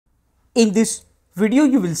In this video,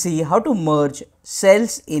 you will see how to merge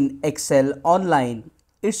cells in Excel online.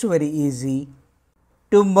 It's very easy.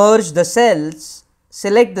 To merge the cells,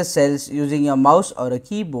 select the cells using a mouse or a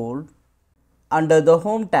keyboard. Under the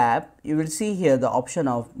Home tab, you will see here the option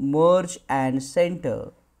of Merge and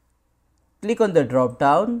Center. Click on the drop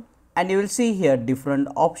down and you will see here different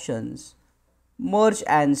options. Merge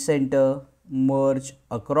and Center, Merge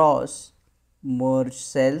Across, Merge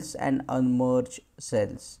Cells and Unmerge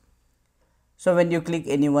Cells. So when you click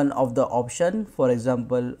any one of the option, for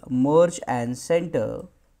example, Merge and Center,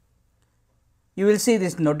 you will see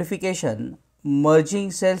this notification.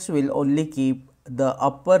 Merging cells will only keep the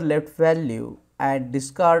upper left value and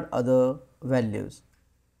discard other values.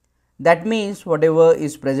 That means whatever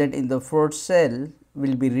is present in the first cell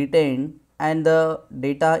will be retained and the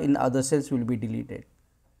data in other cells will be deleted.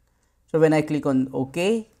 So when I click on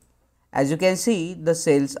OK, as you can see, the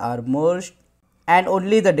cells are merged and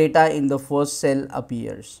only the data in the first cell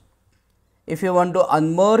appears. If you want to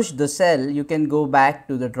unmerge the cell, you can go back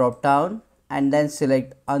to the drop down and then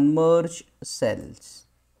select Unmerge Cells.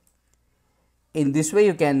 In this way,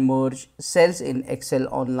 you can merge cells in Excel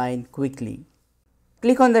online quickly.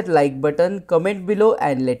 Click on that like button, comment below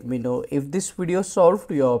and let me know if this video solved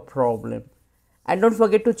your problem. And don't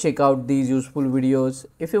forget to check out these useful videos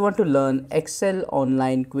if you want to learn Excel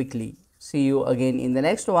online quickly. See you again in the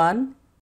next one.